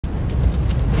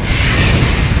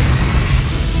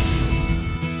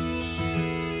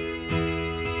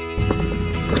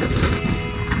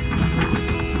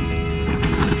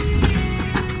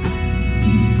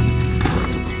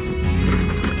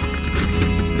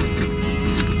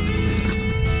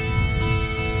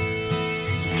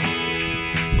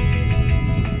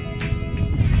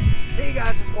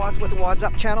with the WADZ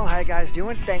UP channel. How you guys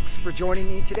doing? Thanks for joining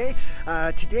me today.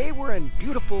 Today we're in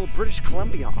beautiful British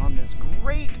Columbia on this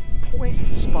great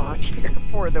point spot here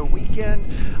for the weekend,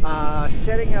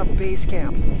 setting up base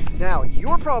camp. Now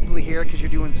you're probably here because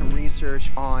you're doing some research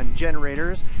on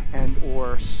generators and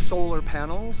or solar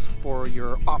panels for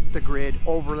your off-the-grid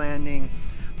overlanding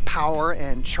power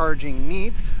and charging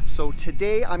needs. So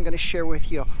today I'm going to share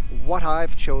with you what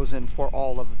I've chosen for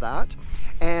all of that.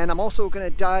 And I'm also going to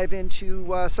dive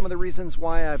into some of the reasons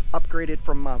why I've upgraded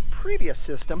from a previous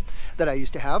system that I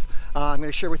used to have. I'm going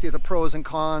to share with you the pros and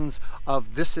cons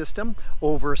of this system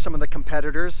over some of the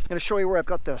competitors. I'm going to show you where I've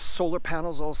got the solar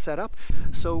panels all set up.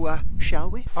 So shall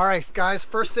we? All right, guys,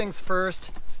 first things first.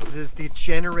 This is the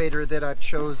generator that I've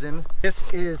chosen. This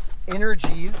is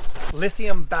Inergy's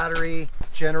lithium battery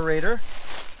generator.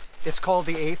 It's called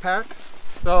the Apex.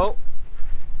 So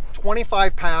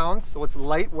 25 pounds, so it's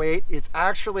lightweight. It's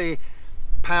actually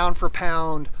pound for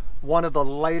pound one of the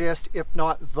lightest, if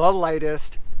not the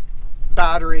lightest,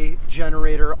 battery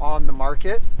generator on the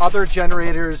market. Other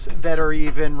generators that are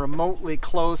even remotely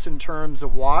close in terms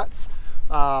of watts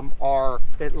are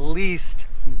at least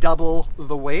double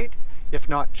the weight, if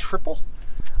not triple.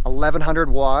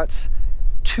 1100 watts,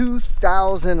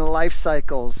 2,000 life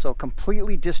cycles, so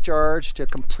completely discharged to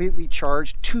completely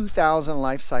charged, 2,000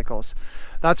 life cycles.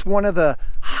 That's one of the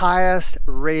highest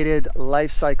rated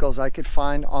life cycles I could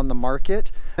find on the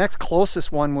market. Next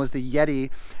closest one was the Yedi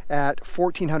at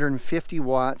 1,450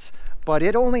 watts, but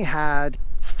it only had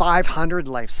 500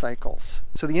 life cycles.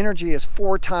 So the Inergy is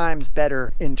 4 times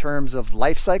better in terms of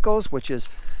life cycles, which is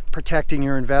protecting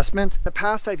your investment. In the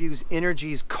past, I've used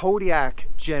Inergy's Kodiak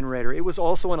generator. It was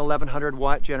also an 1100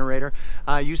 watt generator.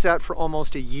 I used that for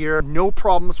almost a year. No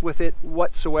problems with it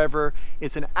whatsoever.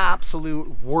 It's an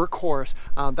absolute workhorse.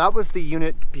 That was the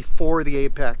unit before the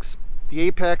Apex. The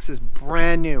Apex is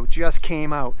brand new, just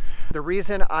came out. The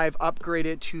reason I've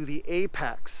upgraded to the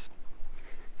Apex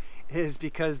is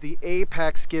because the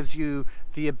Apex gives you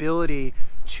the ability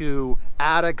to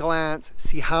at a glance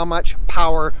see how much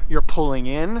power you're pulling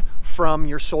in from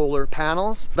your solar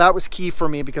panels. That was key for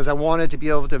me because I wanted to be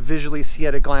able to visually see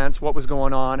at a glance what was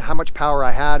going on, how much power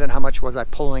I had and how much was I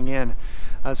pulling in,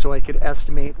 so I could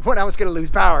estimate when I was going to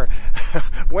lose power,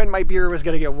 when my beer was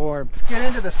going to get warm. Let's get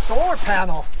into the solar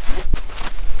panel.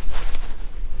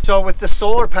 So with the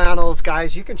solar panels,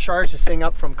 guys, you can charge this thing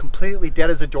up from completely dead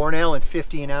as a doornail in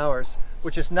 15 hours,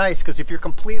 which is nice because if you're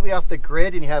completely off the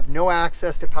grid and you have no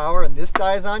access to power and this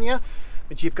dies on you,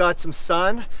 but you've got some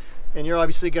sun, and you're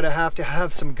obviously going to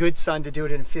have some good sun to do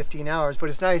it in 15 hours. But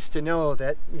it's nice to know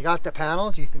that you got the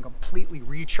panels, you can completely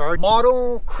recharge.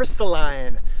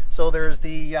 Monocrystalline. So there's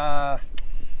the,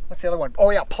 what's the other one? Oh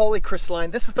yeah,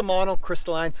 polycrystalline. This is the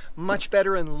monocrystalline, much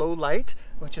better in low light,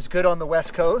 which is good on the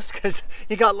West Coast because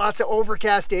you got lots of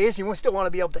overcast days and you still want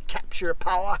to be able to capture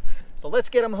power. So let's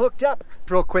get them hooked up.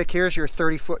 Real quick, here's your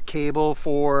 30-foot cable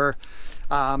for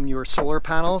your solar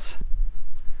panels.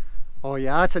 Oh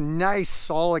yeah, that's a nice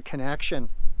solid connection.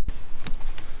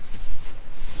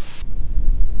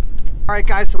 All right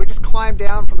guys, so we just climbed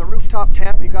down from the rooftop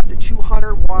tent. We got the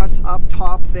 200 watts up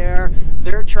top there.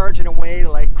 They're charging away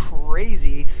like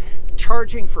crazy.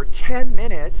 Charging for 10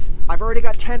 minutes, I've already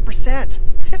got 10%.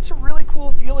 It's a really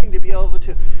cool feeling to be able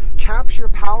to capture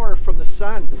power from the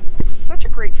sun. It's such a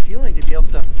great feeling to be able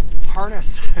to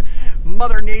harness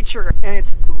Mother Nature, and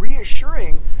it's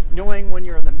reassuring knowing when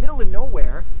you're in the middle of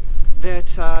nowhere that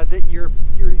that you're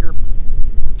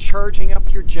charging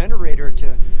up your generator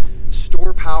to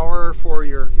store power for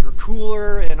your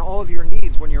cooler and all of your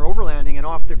needs when you're overlanding and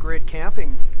off the grid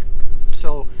camping.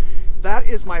 So that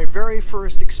is my very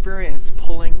first experience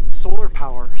pulling solar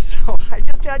power. So I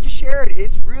just had to share it.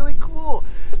 It's really cool.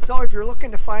 So if you're looking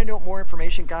to find out more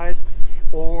information, guys,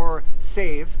 or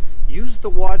save, use the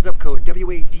WADZ UP code,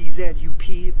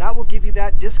 WADZUP. That will give you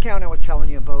that discount I was telling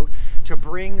you about to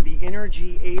bring the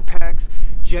Inergy Apex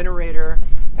generator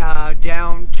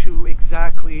down to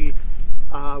exactly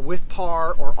with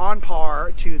par or on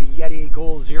par to the Yedi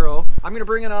Goal Zero. I'm going to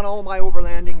bring it on all my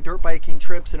overlanding, dirt biking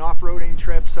trips and off-roading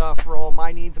trips for all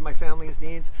my needs and my family's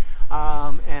needs.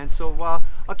 And so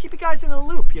I'll keep you guys in the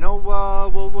loop. You know,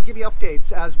 we'll give you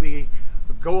updates as we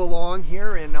go along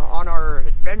here and on our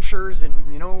adventures.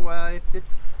 And you know, if it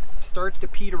starts to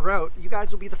peter out, you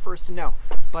guys will be the first to know.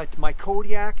 But my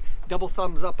Kodiak, double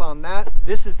thumbs up on that.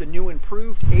 This is the new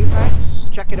improved Apex.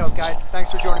 Check it out, guys.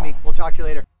 Thanks for joining me. We'll talk to you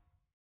later.